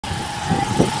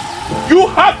You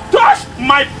have touched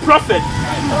my prophet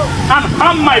and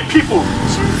harmed my people.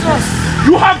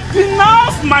 You have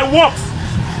denounced my works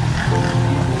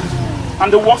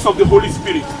and the works of the Holy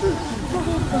Spirit.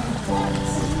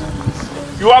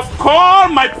 You have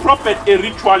called my prophet a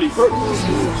ritualist.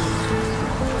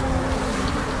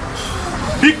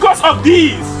 Because of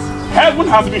these, heaven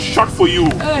has been shut for you.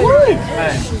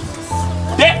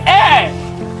 The air,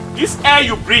 this air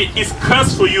you breathe, is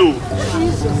cursed for you.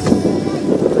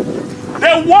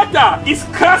 The water is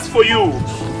cursed for you.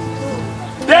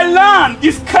 The land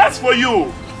is cursed for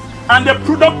you. And the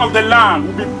product of the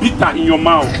land will be bitter in your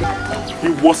mouth. He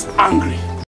was angry.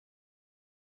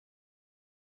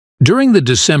 During the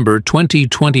December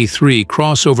 2023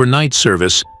 crossover night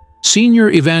service,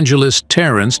 Senior Evangelist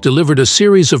Terence delivered a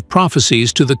series of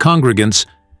prophecies to the congregants,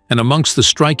 and amongst the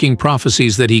striking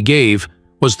prophecies that he gave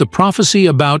was the prophecy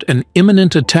about an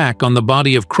imminent attack on the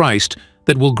body of Christ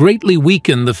that will greatly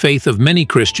weaken the faith of many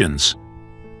Christians.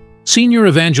 Senior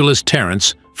Evangelist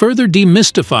Terence further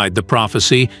demystified the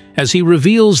prophecy as he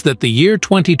reveals that the year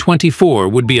 2024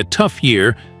 would be a tough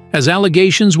year, as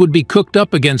allegations would be cooked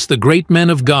up against the great men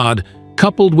of God,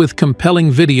 coupled with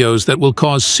compelling videos that will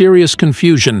cause serious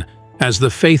confusion as the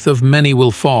faith of many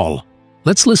will fall.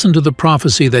 Let's listen to the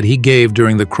prophecy that he gave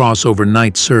during the crossover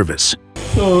night service.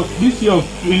 So this year of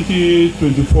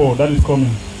 2024 that is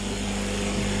coming,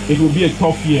 it will be a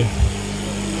tough year.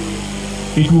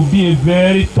 It will be a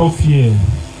very tough year.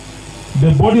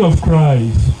 The body of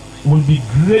Christ will be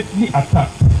greatly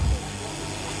attacked.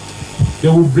 They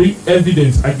will bring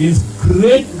evidence against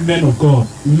great men of God.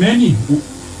 Many,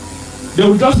 they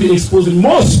will just be exposing.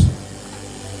 Most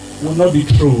will not be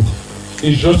true.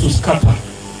 It's just to scatter.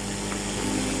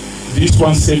 This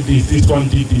one said this one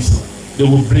did this. They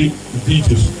will bring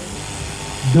videos.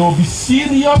 There will be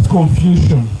serious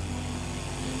confusion.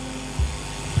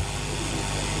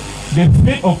 The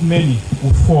faith of many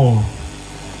will fall.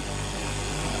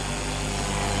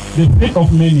 The faith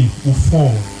of many will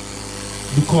fall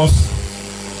because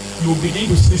you will begin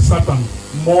to see Satan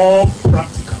more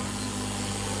practical.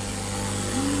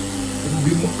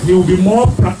 He will be more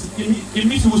practical. It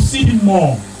means you will see him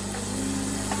more.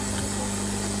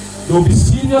 There will be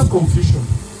serious confusion.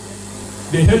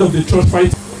 The head of the church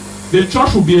fight. The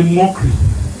church will be a mockery.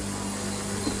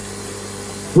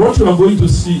 What you are going to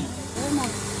see,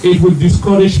 it will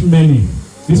discourage many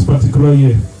this particular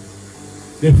year.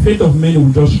 The faith of many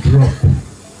will just drop.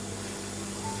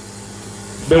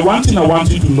 But one thing I want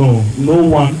you to know, no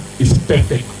one is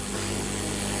perfect.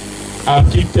 I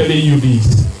keep telling you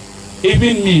this.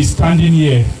 Even me standing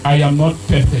here, I am not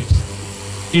perfect.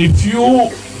 If you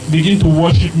begin to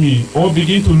worship me or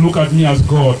begin to look at me as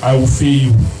God, I will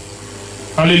fail you.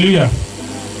 Hallelujah.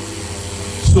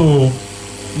 So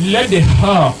let the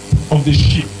heart of the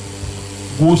sheep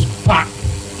goes back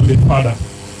to the Father.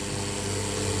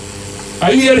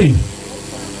 Are you hearing?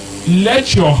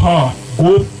 Let your heart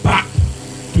go back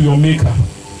to your Maker,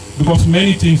 because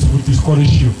many things will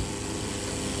discourage you.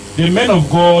 The men of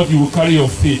God, you will carry your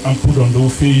faith and put on, they will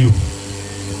fail you.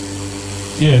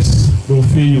 Yes, they will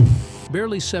fail you.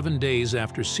 Barely 7 days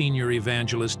after Senior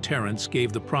Evangelist Terence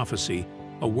gave the prophecy,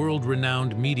 a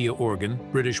world-renowned media organ,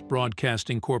 British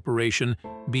Broadcasting Corporation,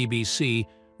 BBC,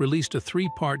 released a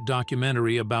 3-part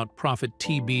documentary about Prophet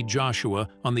T.B Joshua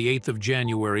on the 8th of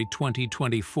January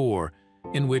 2024,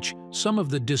 in which some of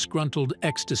the disgruntled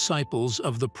ex-disciples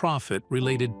of the prophet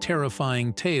related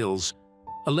terrifying tales,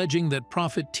 alleging that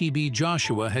Prophet T.B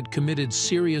Joshua had committed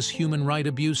serious human rights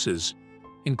abuses,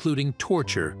 including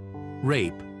torture,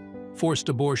 rape, forced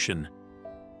abortion.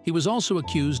 He was also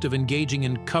accused of engaging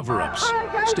in cover-ups,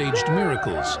 staged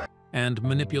miracles, and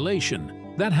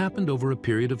manipulation that happened over a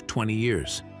period of 20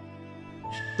 years.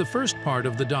 The first part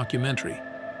of the documentary,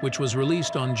 which was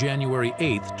released on January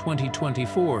 8,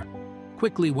 2024,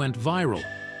 quickly went viral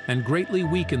and greatly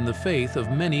weakened the faith of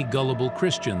many gullible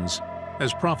Christians,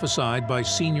 as prophesied by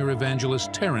Senior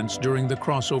Evangelist Terence during the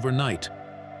crossover night.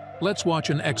 Let's watch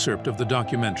an excerpt of the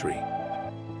documentary.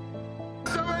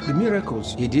 The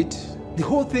miracles he did, the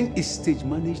whole thing is stage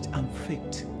managed and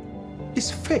faked.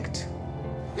 It's faked.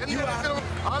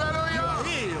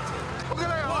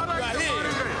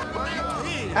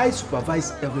 I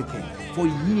supervise everything for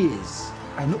years.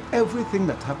 I know everything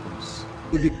that happens.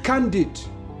 To be candid,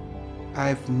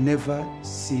 I've never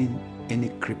seen any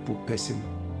crippled person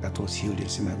that was healed in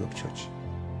synagogue church.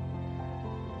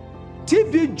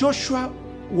 T.B Joshua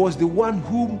was the one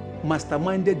who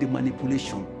masterminded the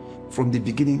manipulation from the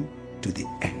beginning to the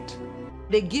end.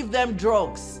 They give them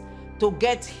drugs to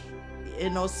get,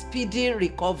 speedy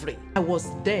recovery. I was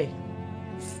there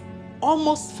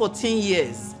almost 14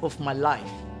 years of my life.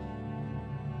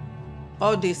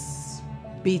 all these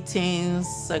beatings,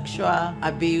 sexual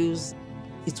abuse,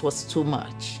 it was too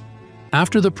much.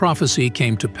 After the prophecy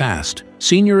came to pass,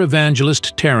 senior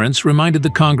evangelist Terence reminded the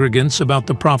congregants about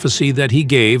the prophecy that he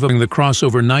gave during the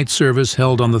crossover night service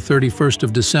held on the 31st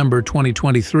of December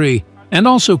 2023, and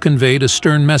also conveyed a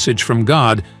stern message from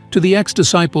God to the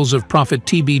ex-disciples of Prophet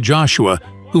T.B Joshua,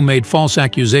 who made false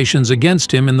accusations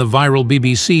against him in the viral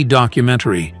BBC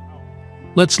documentary.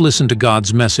 Let's listen to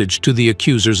God's message to the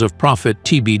accusers of Prophet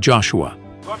T.B Joshua.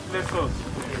 God bless us.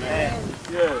 Amen.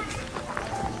 Yes.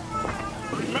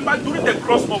 Remember, during the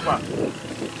crossover,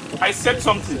 I said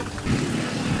something.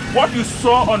 What you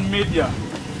saw on media,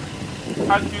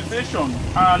 accusation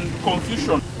and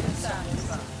confusion.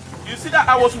 You see that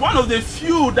I was one of the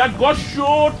few that God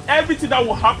showed everything that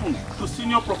will happen to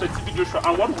senior prophet T.B Joshua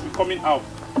and what will be coming out.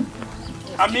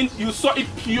 I mean, you saw it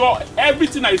pure.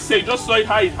 Everything I said, just saw it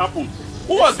how it happened.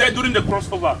 Who was there during the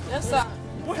crossover? Yes, sir.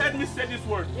 Who heard me say this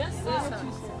word? Yes, sir.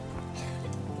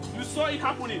 You saw it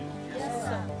happening. Yes,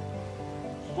 sir.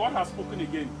 God has spoken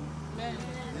again. Amen.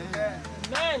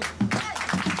 Amen.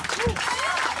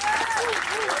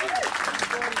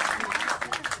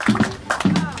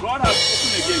 God has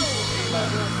spoken again.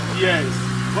 Yes,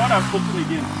 God has spoken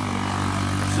again.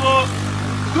 So,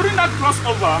 during that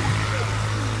crossover,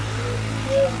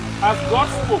 as God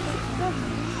spoke,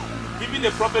 giving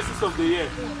the prophecies of the year,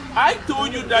 I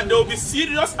told you that there will be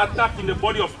serious attack in the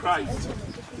body of Christ.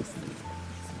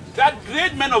 That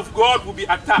great men of God will be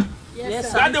attacked.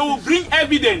 Yes, that they will bring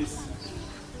evidence,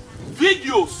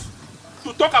 videos,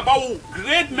 to talk about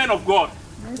great men of God.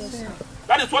 Yes,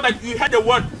 that is what you heard the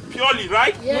word purely,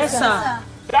 right? yes, sir.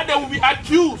 That they will be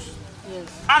accused.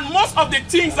 Yes. And most of the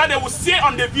things that they will say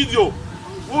on the video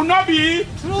will not be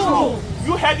true.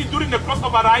 You heard it during the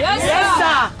crossover, right? Yes,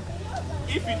 sir.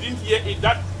 If you didn't hear it,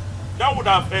 that would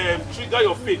have triggered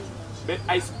your faith. But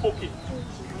I spoke it.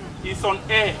 It's on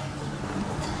air.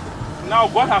 Now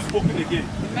God has spoken again.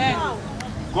 Amen.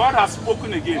 God has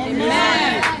spoken again. Amen. God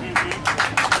has spoken again.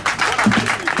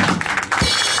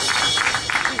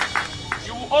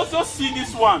 You will also see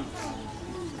this one.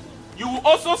 You will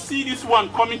also see this one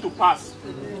coming to pass.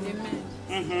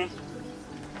 Amen.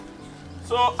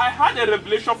 So I had a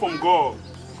revelation from God.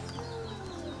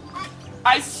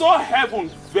 I saw heaven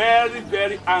very,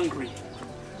 very angry.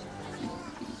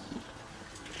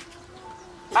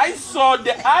 I saw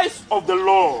the eyes of the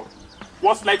Lord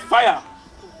was like fire.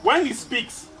 When he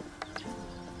speaks,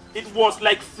 it was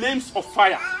like flames of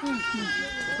fire.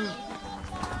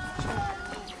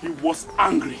 He was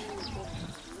angry.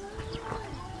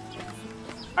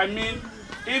 I mean,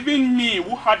 even me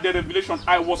who had the revelation,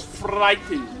 I was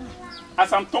frightened.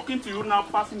 As I'm talking to you now,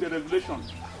 passing the revelation,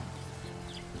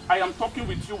 I am talking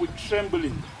with you with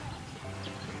trembling.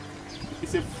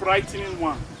 It's a frightening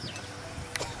one.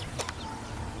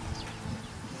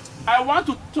 I want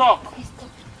to talk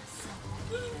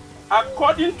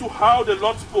according to how the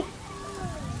Lord spoke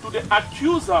to the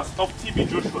accusers of T.B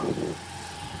Joshua.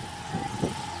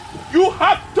 You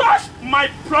have touched my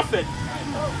prophet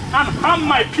and harmed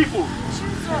my people.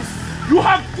 You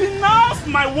have denounced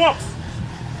my works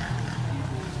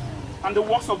and the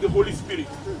works of the Holy Spirit.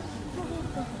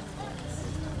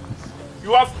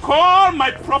 You have called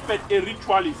my prophet a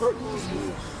ritualist.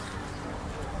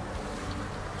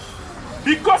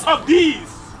 Because of these,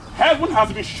 heaven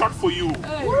has been shut for you.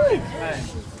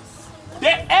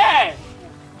 The air,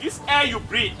 this air you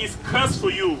breathe, is cursed for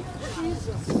you.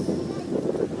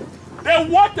 The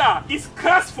water is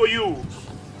cursed for you.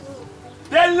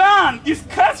 The land is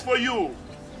cursed for you.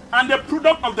 And the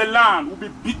product of the land will be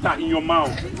bitter in your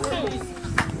mouth.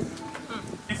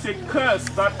 It's a curse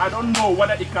that I don't know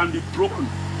whether it can be broken.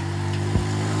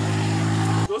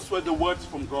 Those were the words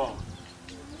from God.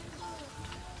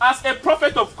 As a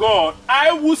prophet of God,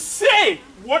 I will say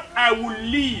what I will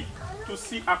live to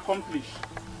see accomplished.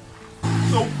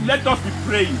 So let us be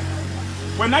praying.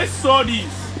 When I saw this,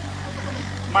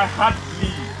 my heart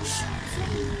bleeds.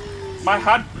 My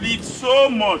heart bleeds so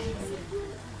much.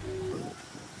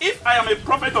 If I am a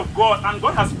prophet of God and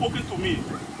God has spoken to me,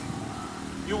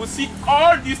 you will see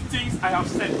all these things I have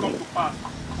said come to pass.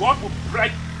 God will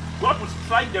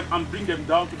strike them and bring them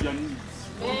down to their knees.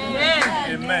 Amen.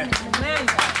 Amen. Amen.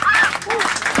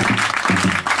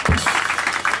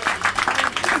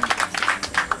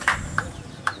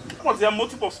 What was their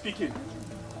motive of speaking?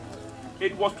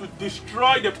 It was to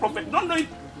destroy the prophet. Not knowing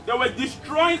they were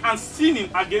destroying and sinning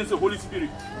against the Holy Spirit.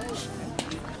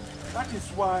 That is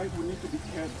why we need to be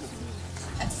careful.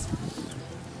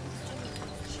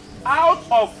 Out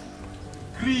of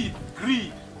greed,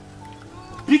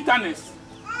 bitterness,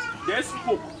 they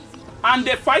spoke. And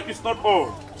the fight is not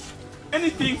all. Many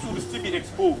things will still be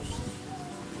exposed.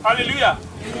 Hallelujah.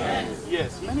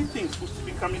 Yes, many things will still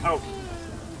be coming out.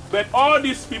 But all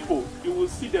these people, you will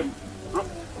see them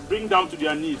bring down to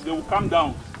their knees. They will come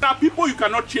down. There are people you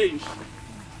cannot change.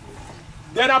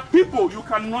 There are people you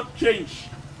cannot change.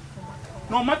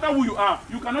 No matter who you are,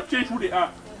 you cannot change who they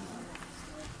are.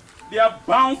 They are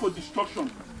bound for destruction.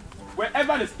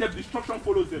 Wherever they step, destruction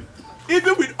follows them.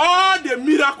 Even with all the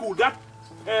miracle that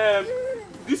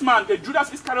this man,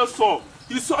 Judas Iscariot, saw.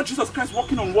 He saw Jesus Christ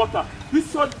walking on water. He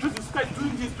saw Jesus Christ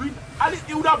doing this, doing that. And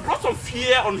it would have brought some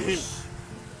fear on him.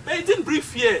 But it didn't bring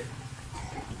fear.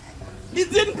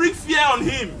 It didn't bring fear on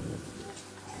him.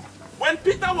 When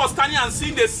Peter was standing and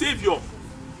seeing the Savior,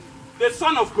 the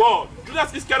Son of God,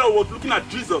 Judas Iscariot was looking at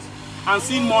Jesus and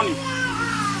seeing money.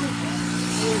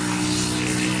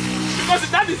 Because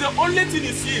that is the only thing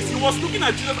he sees. He was looking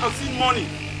at Jesus and seeing money.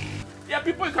 There are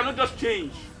people you cannot just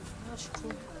change.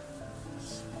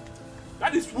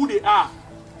 That is who they are.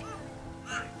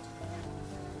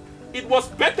 It was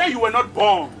better you were not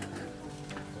born.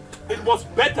 It was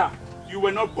better you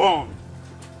were not born.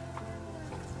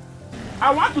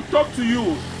 I want to talk to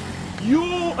you. You,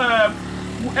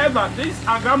 whoever, this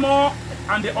Agamo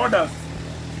and the others,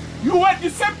 you were the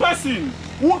same person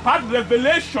who had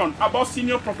revelation about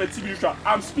senior prophet T.B Joshua.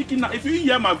 I'm speaking now. If you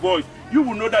hear my voice, you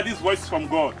will know that this voice is from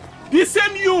God. The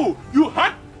same you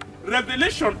had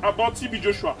revelation about T.B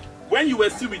Joshua when you were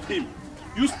still with him.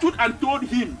 You stood and told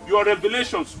him your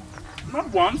revelations, not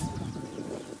once.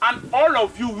 And all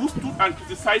of you stood and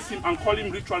criticized him and called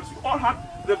him rituals. You all had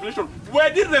revelation. Were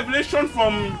these revelation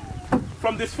from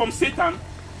Satan?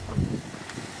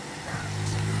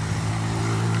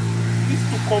 This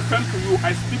to confirm to you,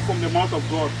 I speak from the mouth of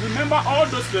God. Remember all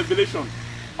those revelations,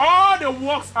 all the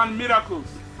works and miracles.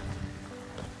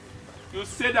 You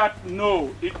say that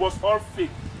no, it was all fake.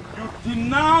 You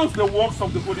denounce the works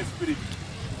of the Holy Spirit.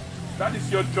 That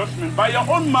is your judgment. By your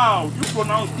own mouth, you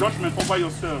pronounce judgment over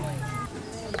yourself.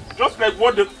 Just like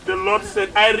what the Lord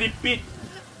said, I repeat.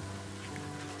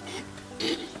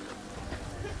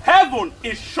 Heaven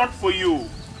is shut for you.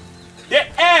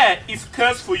 The air is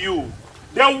cursed for you.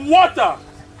 The water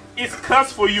is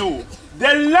cursed for you.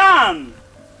 The land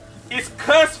is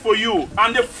cursed for you.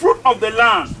 And the fruit of the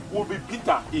land will be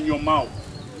bitter in your mouth.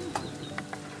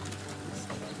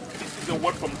 This is a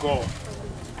word from God.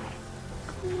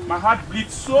 My heart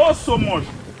bleeds so much.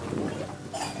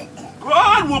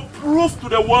 God will prove to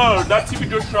the world that T.B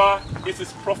Joshua is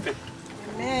his prophet.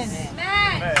 Amen.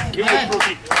 Amen. He will prove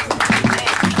it.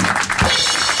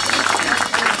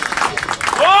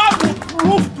 God will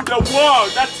prove to the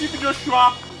world that T.B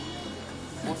Joshua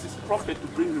was his prophet to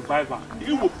bring revival.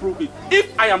 He will prove it.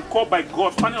 If I am called by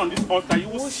God standing on this altar, you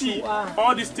will see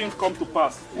all these things come to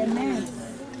pass. Amen.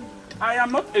 I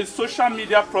am not a social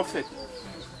media prophet.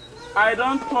 I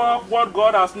don't talk what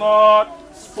God has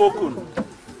not spoken.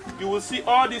 You will see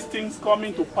all these things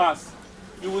coming to pass.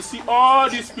 You will see all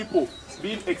these people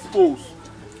being exposed.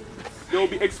 They will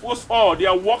be exposed all.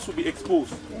 Their works will be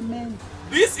exposed. Amen.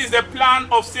 This is the plan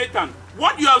of Satan.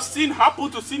 What you have seen happen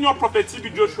to senior prophet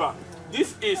T.B Joshua,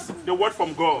 this is the word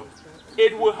from God.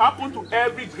 It will happen to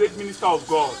every great minister of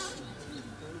God.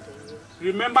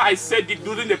 Remember I said it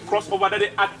during the crossover that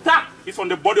the attack is on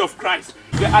the body of Christ.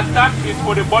 The attack is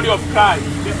for the body of Christ.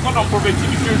 It's not on prophet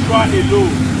T.B Joshua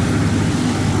alone.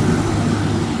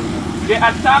 The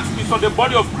attack is on the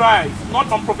body of Christ,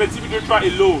 not on prophet T.B Joshua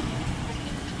alone.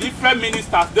 Different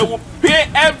ministers, they will pay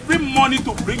every money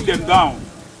to bring them down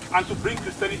and to bring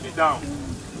Christianity down.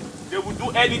 They will do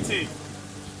anything.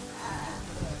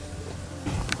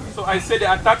 So I say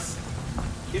the attacks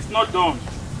is not done.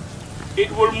 It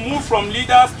will move from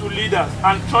leaders to leaders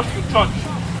and church to church.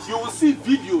 You will see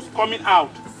videos coming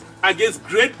out against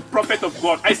great prophet of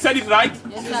God. I said it right?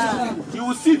 Yes, sir. You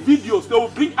will see videos. They will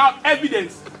bring out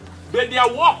evidence. But their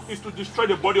work is to destroy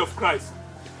the body of Christ.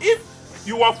 If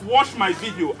you have watched my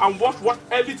video and watched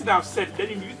everything I've said, then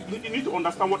you need to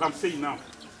understand what I'm saying now.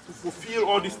 To fulfill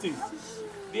all these things.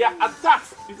 Their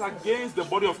attacks is against the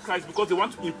body of Christ because they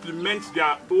want to implement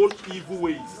their own evil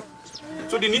ways.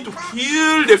 So they need to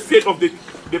kill the faith of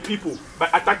the people by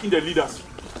attacking the leaders.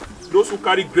 Those who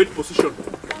carry great position.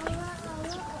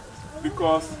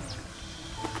 Because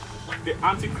the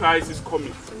Antichrist is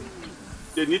coming.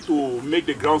 They need to make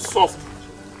the ground soft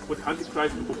for the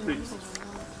Antichrist to operate.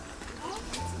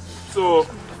 So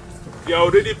they are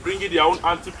already bringing their own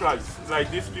Antichrist, like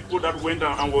these people that went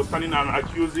down and were standing and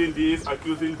accusing this,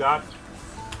 accusing that.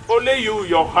 Only you,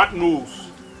 your heart knows.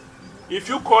 If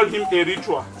you call him a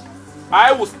ritual,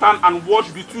 I will stand and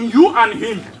watch between you and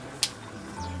him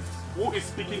who is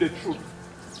speaking the truth.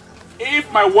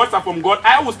 If my words are from God,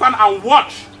 I will stand and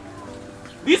watch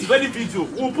This very video,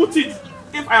 we'll put it,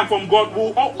 if I am from God,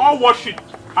 we'll all watch it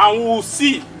and we'll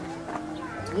see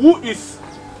who is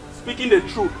speaking the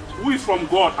truth, who is from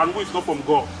God and who is not from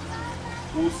God.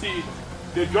 We'll see it.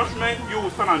 The judgment, you will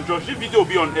stand and judge. This video will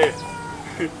be on air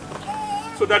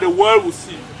so that the world will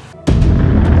see.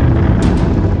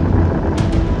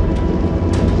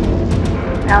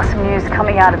 Now some news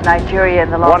coming out of Nigeria in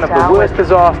the last hour. One of the worst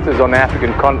disasters on the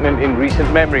African continent in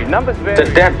recent memory. Numbers vary.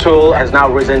 The death toll has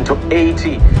now risen to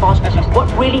 80.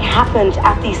 What really happened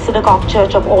at the Synagogue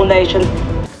Church of All Nations?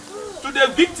 To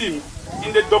the victim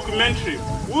in the documentary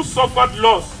who suffered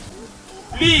loss,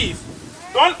 please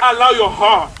don't allow your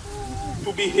heart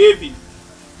to be heavy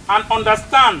and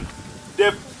understand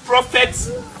the prophet's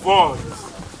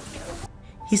voice.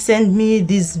 He sent me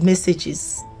these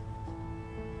messages.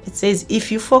 It says,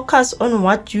 if you focus on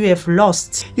what you have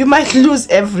lost, you might lose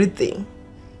everything.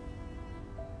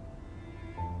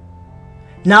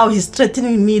 Now he's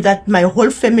threatening me that my whole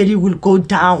family will go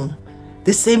down,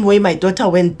 the same way my daughter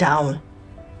went down.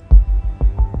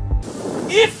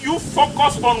 If you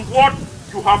focus on what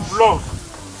you have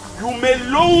lost, you may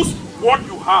lose what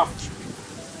you have.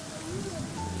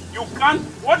 You can't,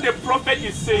 what the prophet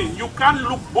is saying, you can't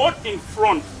look both in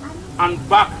front and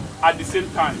back at the same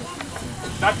time.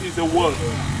 That is the word.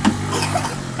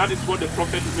 That is what the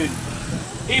prophet means.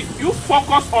 If you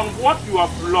focus on what you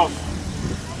have lost,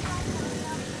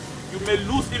 you may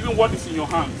lose even what is in your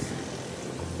hands.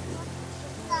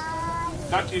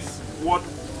 That is what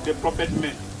the prophet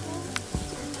meant.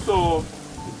 So,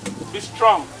 be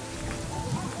strong.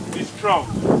 Be strong.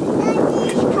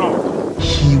 Be strong.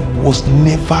 He was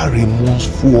never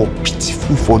remorseful or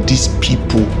pitiful for these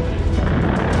people.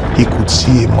 He could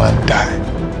see a man die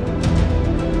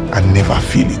and never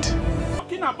feel it.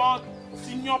 Talking about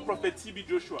senior prophet T.B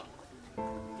Joshua,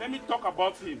 let me talk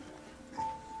about him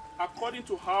according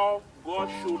to how God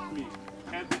showed me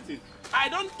everything. I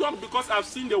don't talk because I've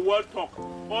seen the world talk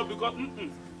or because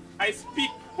I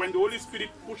speak when the Holy Spirit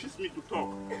pushes me to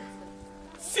talk.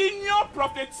 Senior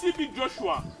prophet T.B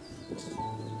Joshua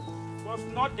was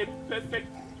not a perfect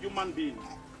human being.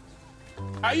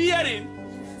 Are you hearing?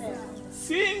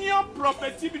 Senior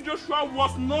prophet T.B Joshua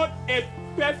was not a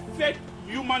perfect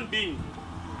human being,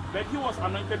 but he was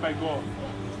anointed by God.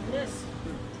 Yes.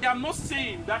 I am not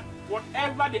saying that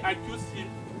whatever they accused him,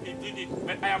 he did it,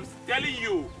 but I am telling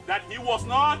you that he was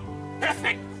not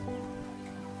perfect.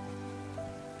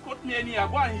 Put me anywhere,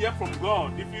 go and hear from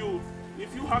God.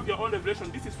 If you have your own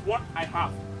revelation, this is what I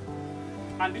have,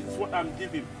 and this is what I'm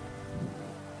giving.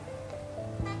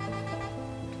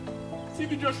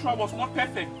 T.B Joshua was not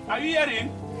perfect. Are you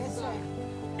hearing? Yes, sir.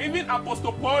 Even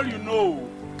Apostle Paul, you know,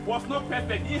 was not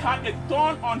perfect. He had a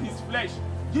thorn on his flesh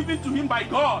given to him by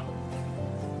God.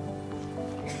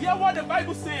 Hear what the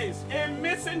Bible says. A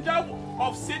messenger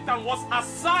of Satan was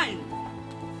assigned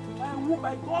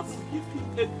by God to give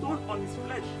him a thorn on his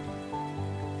flesh.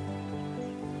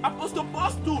 Apostle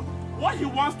Paul stood. What he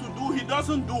wants to do, he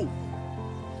doesn't do.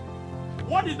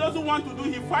 What he doesn't want to do,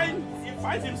 he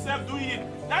finds himself doing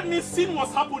it. That means sin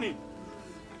was happening.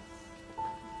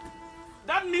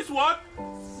 That means what?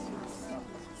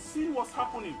 Sin was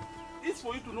happening. It's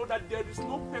for you to know that there is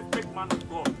no perfect man of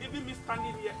God. Even me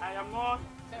standing here, I am not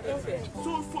perfect.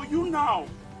 So for you now,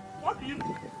 what do you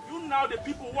now, the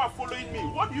people who are following me,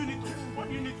 what do you need to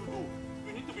do?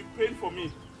 You need to be praying for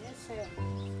me. Yes, sir.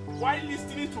 While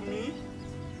listening to me,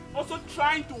 also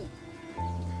trying to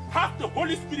have the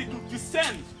Holy Spirit to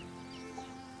descend.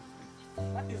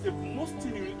 That is the most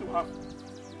thing you need to have.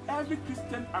 Every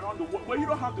Christian around the world, when you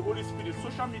don't have the Holy Spirit,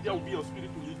 social media will be your spirit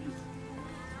to lead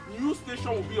you. News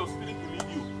station will be your spirit to lead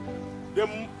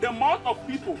you. The amount of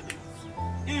people.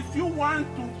 If you want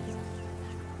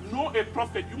to know a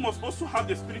prophet, you must also have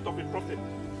the spirit of a prophet.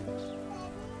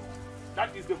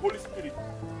 That is the Holy Spirit.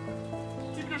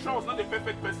 T.B Joshua was not a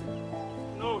perfect person.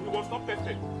 No, he was not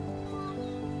perfect.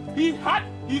 He had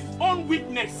his own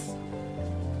weakness.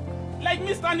 Like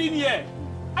me standing here,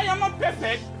 I am not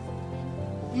perfect.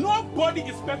 Nobody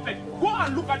is perfect. Go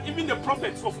and look at even the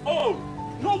prophets of old.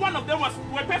 No one of them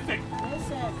were perfect. Yes,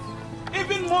 sir.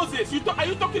 Even Moses. Are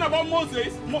you talking about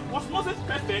Moses? Was Moses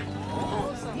perfect?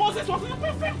 No, Moses was not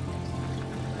perfect.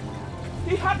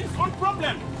 He had his own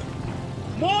problem.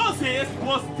 Moses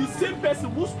was the same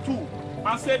person who stood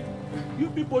and said, you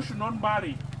people should not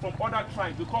marry from other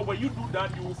tribes, because when you do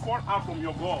that, you will fall out from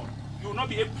your God. You will not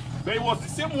be able. But it was the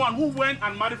same one who went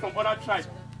and married from other tribes.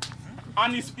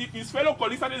 And his fellow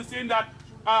colleagues started saying that,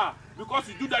 because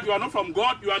you do that, you are not from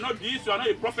God, you are not this, you are not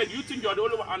a prophet, you think you are the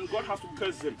only one, and God has to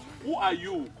curse them. Who are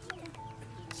you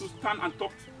to stand and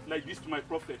talk like this to my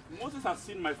prophet? Moses has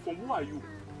seen my form. Who are you?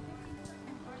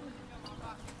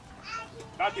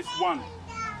 That is one.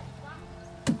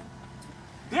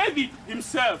 David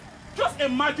himself, just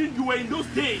imagine you were in those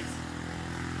days.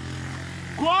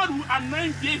 God will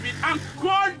anoint David and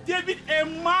call David a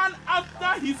man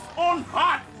after his own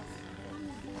heart.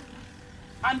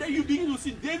 And then you begin to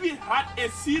see David had a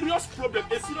serious problem,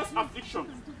 a serious affliction.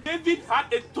 David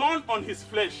had a thorn on his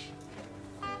flesh.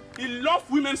 He loved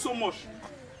women so much.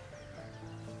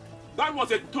 That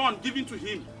was a thorn given to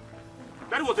him.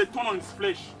 That was a thorn on his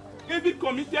flesh. David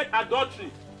committed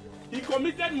adultery. He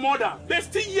committed murder. But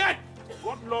still yet,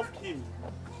 God loved him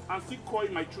and still called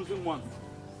him my chosen one.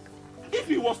 If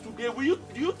he was today,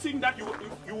 do you think that you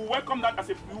will welcome that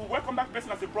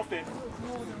person as a prophet?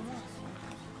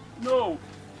 No.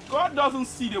 God doesn't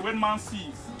see the way man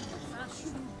sees.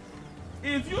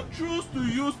 If you choose to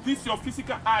use this your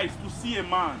physical eyes to see a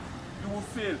man, you will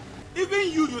fail.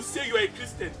 Even you say you are a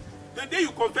Christian. The day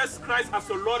you confess Christ as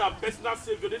your Lord and personal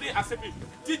Savior, the day you accept Him,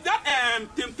 did that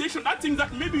temptation, that thing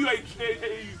that maybe you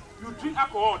drink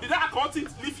alcohol, did that alcohol thing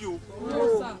leave you?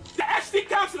 No. The edge still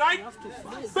comes, right?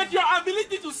 But your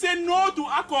ability to say no to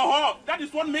alcohol, that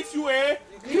is what makes you a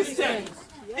Christian.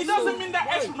 It doesn't mean that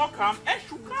edge should not come. Edge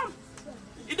should come.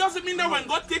 It doesn't mean that when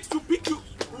God takes you,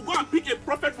 you go and pick a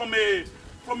prophet from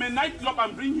a nightclub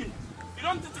and bring him.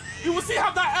 You will still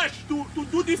have that urge to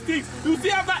do these things. You will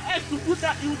still have that urge to do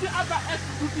that. You will still have that urge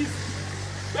to do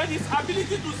this. But his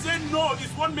ability to say no is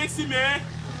what makes him a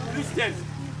Christian.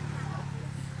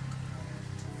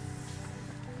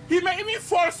 He may even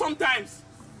fall sometimes,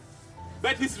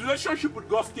 but his relationship with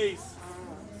God stays.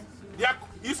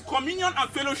 His communion and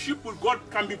fellowship with God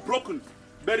can be broken,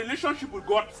 but relationship with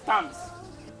God stands.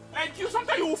 Like you,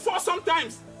 sometimes you will fall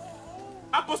sometimes.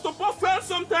 Apostle Paul fell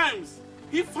sometimes.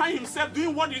 He find himself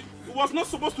doing what he was not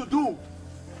supposed to do.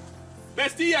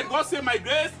 But still yet God said, my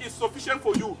grace is sufficient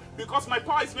for you because my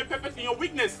power is made perfect in your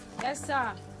weakness. Yes,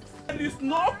 sir. There is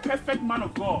no perfect man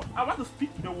of God. I want to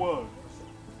speak to the world.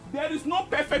 There is no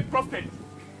perfect prophet.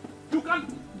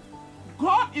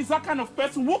 God is that kind of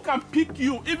person who can pick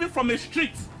you even from a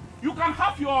street. You can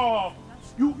have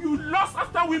you lust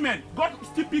after women. God will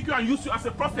still pick you and use you as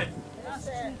a prophet.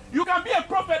 You can be a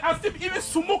prophet and still even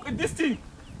smoke this thing.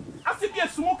 And still be a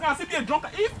smoker and still be a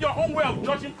drunkard. If your own way of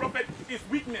judging prophet is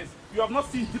weakness, you have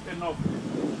not seen deep enough.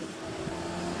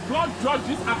 God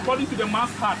judges according to the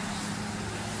man's heart.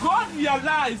 God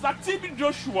realized that T.B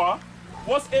Joshua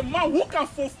was a man who can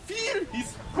fulfill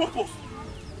his purpose.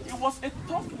 He was a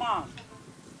tough man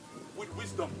with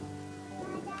wisdom.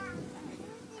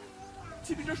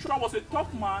 T.B Joshua was a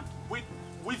tough man with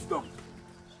wisdom.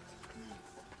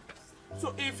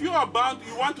 So if you are bound,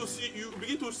 you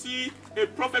begin to see a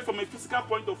prophet from a physical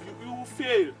point of view, you will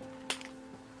fail.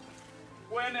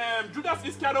 When Judas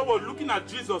Iscariot was looking at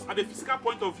Jesus at a physical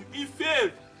point of view, he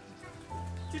failed.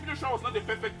 T.B Joshua was not a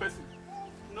perfect person.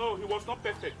 No, he was not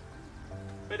perfect.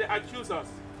 But the accusers,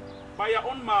 by your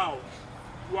own mouth,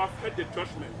 you have heard the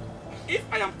judgment. If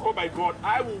I am called by God,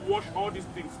 I will watch all these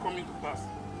things coming to pass.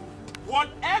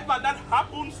 Whatever that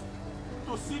happens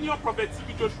to senior prophet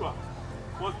T.B Joshua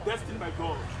was destined by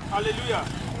God. Hallelujah.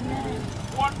 Amen.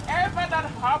 Whatever that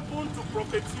happened to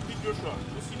prophet T.B Joshua,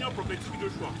 to senior prophet T.B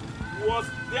Joshua, was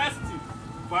destined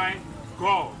by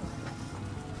God.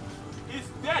 His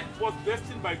death was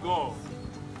destined by God.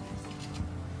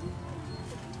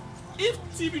 If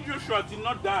T.B Joshua did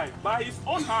not die, by his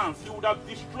own hands, he would have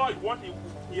destroyed what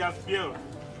he has built.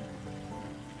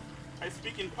 I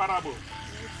speak in parable.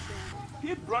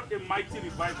 He brought a mighty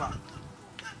revival.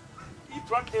 He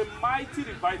brought a mighty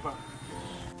revival.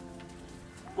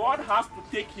 God has to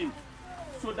take him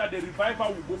so that the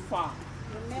revival will go far.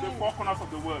 Amen. To the four corners of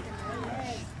the world.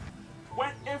 Amen.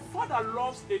 When a father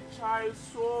loves a child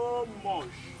so much,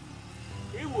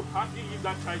 he will hardly leave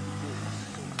that child to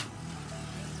go.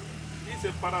 It's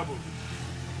a parable.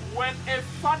 When a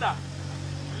father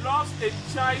loves a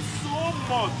child so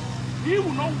much, he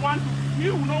will not want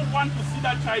to see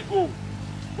that child go.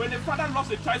 When a father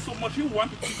loves a child so much, he will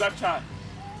want to keep that child.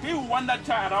 He will want that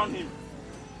child around him.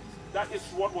 That is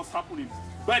what was happening.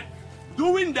 But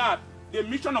doing that, the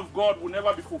mission of God will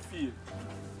never be fulfilled.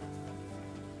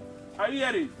 Are you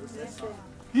hearing? Yes, sir.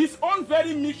 His own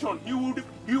very mission, he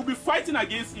will be fighting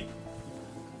against it.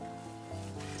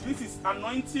 This is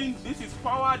anointing, this is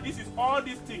power, this is all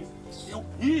these things.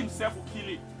 He himself will kill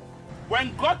it.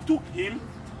 When God took him,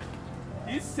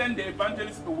 he sent the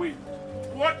evangelist away.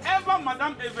 Whatever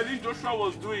Madame Evelyn Joshua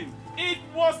was doing, it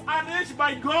was arranged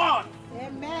by God.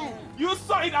 Amen. You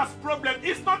saw it as problem.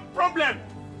 It's not problem.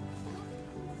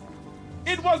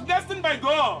 It was destined by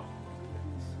God.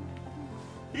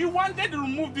 He wanted to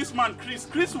remove this man, Chris.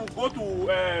 Chris will go to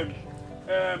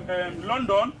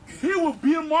London, he will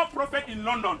be more prophet in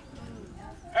London.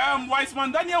 Wise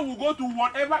man Daniel will go to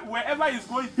wherever he's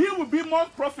going, he will be more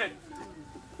prophet.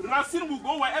 Racine will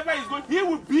go wherever he's going, he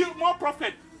will be more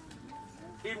prophet.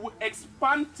 It will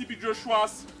expand T.B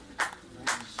Joshua's.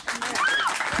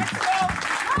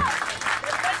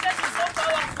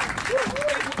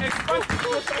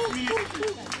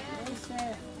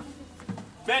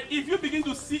 But if you begin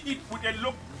to see it with a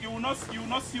look, you will not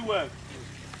see well.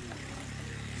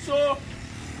 So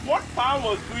what power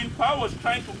was doing, power was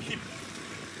trying to keep.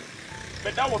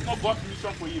 But that was not God's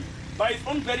mission for him. By his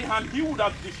own very hand, he would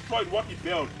have destroyed what he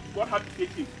built. God had to take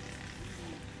him.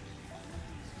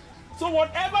 So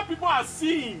whatever people are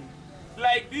seeing,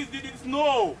 like this,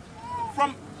 no.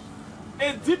 From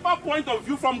a deeper point of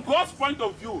view, from God's point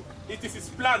of view, it is his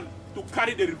plan to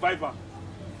carry the revival,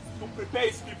 to prepare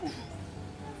his people.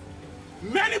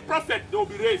 Many prophets, they will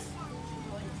be raised.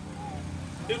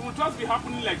 It will just be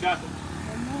happening like that.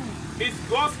 It's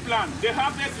God's plan. The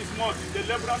harvest is much, the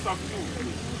laborers are few.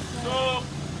 So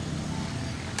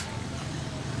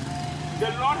the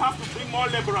Lord has to bring more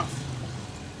laborers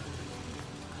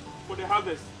for the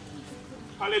harvest.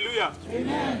 Hallelujah.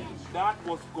 Amen. That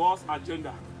was God's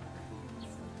agenda.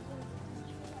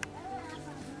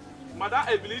 Mother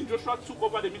Evelyn Joshua took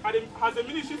over the ministry. Has the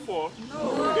ministry fallen?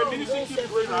 No. The ministry keeps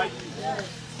growing, right? Yes.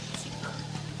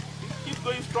 It keeps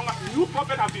going stronger. New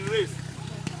prophets have been raised.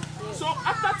 So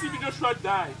after T.B Joshua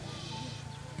died,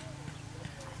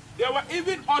 there were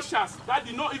even ushers that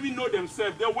did not even know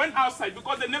themselves. They went outside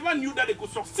because they never knew that they could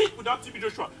succeed without T.B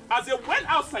Joshua. As they went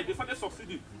outside, they started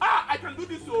succeeding. I can do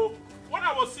this. So what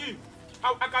I was seeing,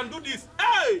 I can do this.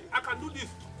 Hey, I can do this.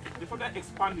 They started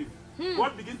expanding.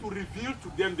 God began to reveal to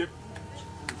them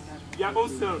their own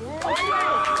self.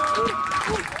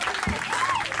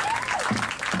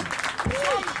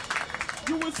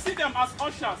 You will see them as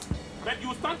ushers, but you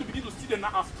will start to begin to see them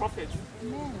now as prophets.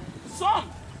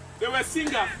 Some, they were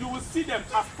singers. You will see them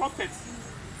as prophets,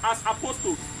 as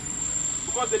apostles,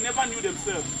 because they never knew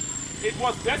themselves. It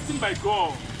was destined by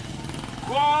God.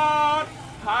 God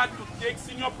had to take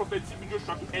senior prophet T.B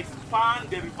Joshua to expand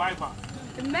the revival.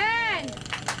 Amen.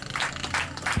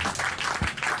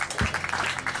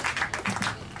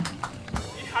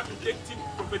 He had to take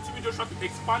prophet T.B Joshua to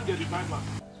expand the revival.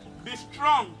 Be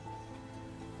strong.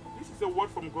 This is a word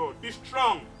from God. Be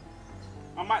strong,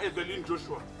 Mama Evelyn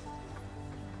Joshua.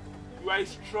 You are a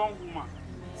strong woman.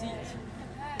 You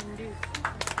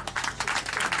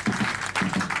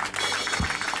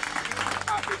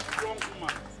are a strong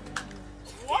woman.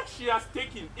 What she has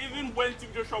taken, even when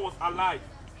T.B Joshua was alive,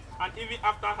 and even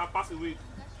after her passing away,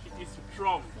 she is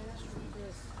strong.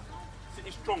 She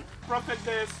is strong.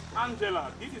 Prophetess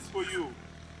Angela, this is for you.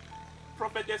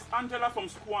 Prophetess Angela from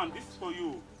Squan, this is for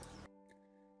you.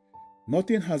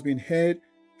 Nothing has been heard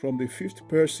from the fifth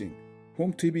person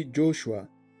whom T.B Joshua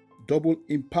double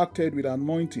impacted with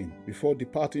anointing before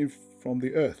departing from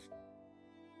the earth.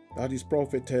 That is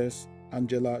Prophetess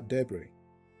Angela Debray.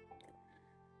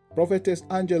 Prophetess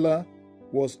Angela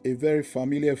was a very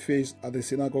familiar face at the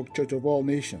Synagogue Church of All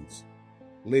Nations,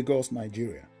 Lagos,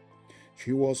 Nigeria.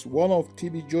 She was one of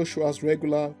T.B Joshua's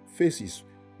regular faces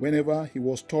whenever he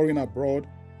was touring abroad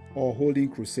or holding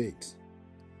crusades.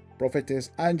 Prophetess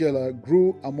Angela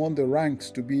grew among the ranks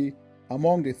to be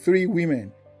among the 3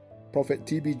 women Prophet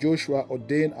T.B Joshua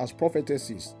ordained as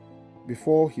prophetesses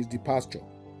before his departure.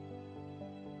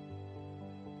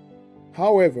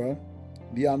 However,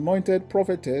 the anointed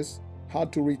prophetess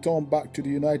had to return back to the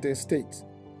United States,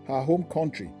 her home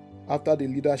country, after the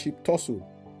leadership tussle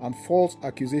and false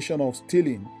accusation of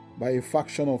stealing by a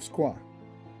faction of Squaw.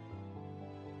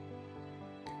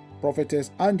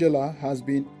 Prophetess Angela has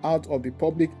been out of the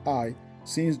public eye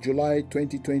since July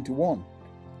 2021,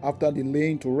 after the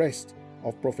laying to rest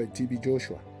of Prophet T.B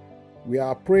Joshua. We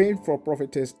are praying for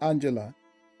Prophetess Angela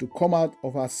to come out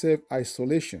of her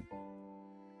self-isolation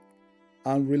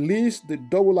and release the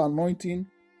double anointing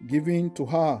given to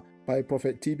her by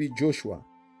Prophet T.B Joshua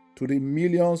to the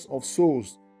millions of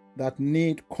souls that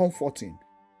need comforting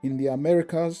in the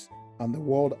Americas and the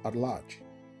world at large.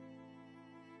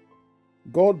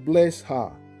 God bless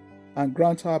her and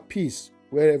grant her peace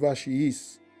wherever she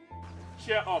is.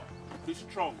 Cheer up, be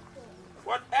strong.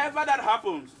 Whatever that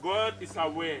happens, God is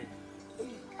aware.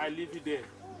 I leave you there.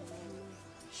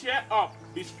 Cheer up,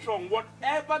 be strong.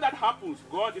 Whatever that happens,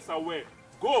 God is aware.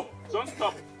 Go, don't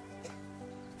stop.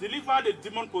 Deliver the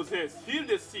demon-possessed, heal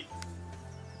the sick.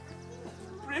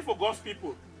 Pray for God's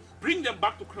people. Bring them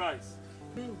back to Christ.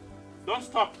 Don't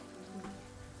stop.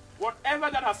 Whatever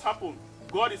that has happened,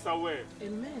 God is aware.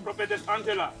 Amen. Prophetess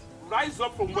Angela, rise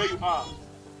up from where you are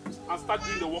and start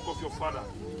doing the work of your Father.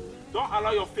 Don't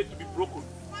allow your faith to be broken.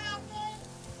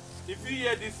 If you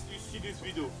hear this, you see this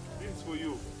video, this is for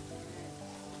you.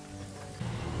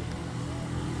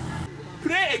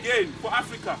 Pray again for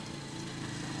Africa.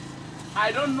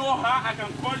 I don't know how I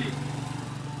can call it.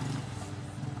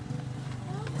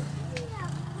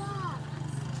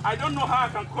 I don't know how I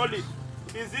can call it.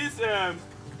 Is this,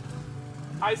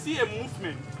 I see a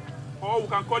movement, or we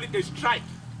can call it a strike.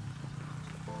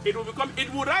 It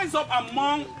will rise up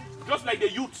among, just like the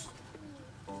youth.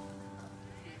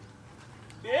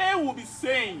 They will be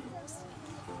saying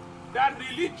that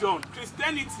religion,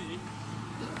 Christianity,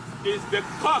 is the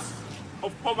cause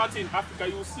of poverty in Africa.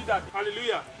 You will see that.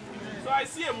 Hallelujah. So I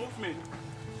see a movement.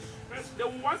 They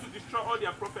want to destroy all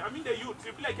their prophets. I mean the youth,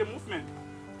 it will be like a movement.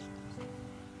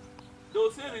 They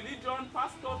will say religion,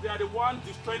 pastors, they are the ones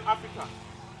destroying Africa.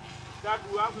 That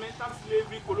we have mental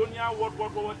slavery, colonial,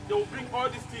 what. They will bring all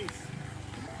these things.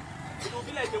 It will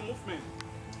be like a movement.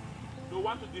 They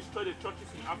want to destroy the churches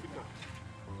in Africa.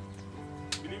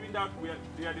 Believing that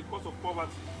they are the cause of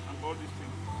poverty and all these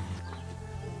things.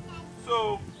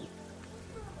 So,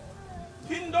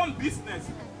 kingdom business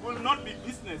will not be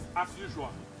business as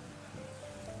usual.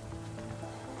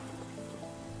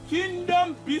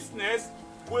 Kingdom business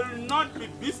will not be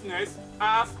business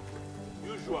as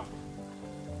usual.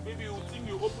 Maybe you think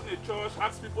you open a church,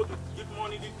 ask people to give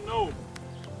money. No,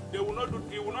 they will not do.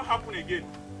 It will not happen again.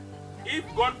 If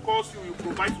God calls you, He will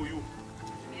provide for you.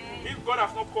 If God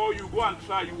has not called you, go and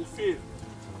try. You will fail.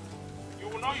 You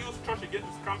will not use church again to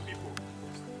scam people.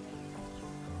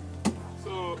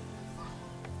 So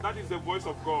that is the voice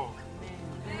of God.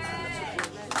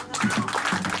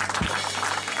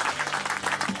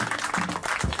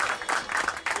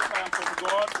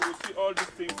 God, we will see all these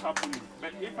things happening.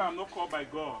 But if I am not called by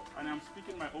God and I am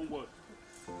speaking my own word,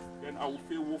 then I will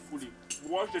fail woefully.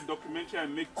 Watch the documentary I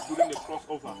make during the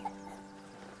crossover.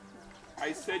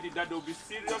 I said it, that there will be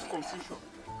serious confusion.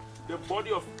 The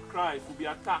body of Christ will be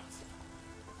attacked.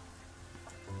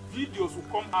 Videos will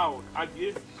come out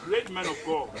against great men of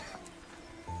God.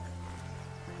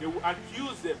 They will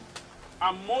accuse them,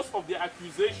 and most of their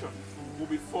accusations will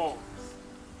be false.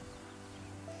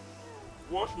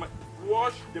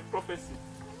 Watch the prophecy.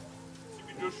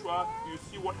 T.B Joshua, you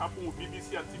see what happened with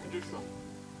BBC and T.B Joshua.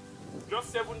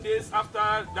 Just 7 days after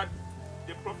that,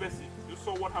 the prophecy, you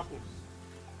saw what happened.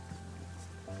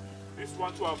 This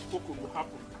one to have spoken will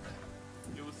happen.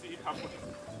 You will see it happen.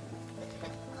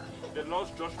 The Lord's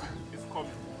judgment is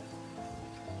coming.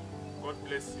 God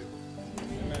bless you.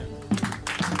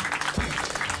 Amen.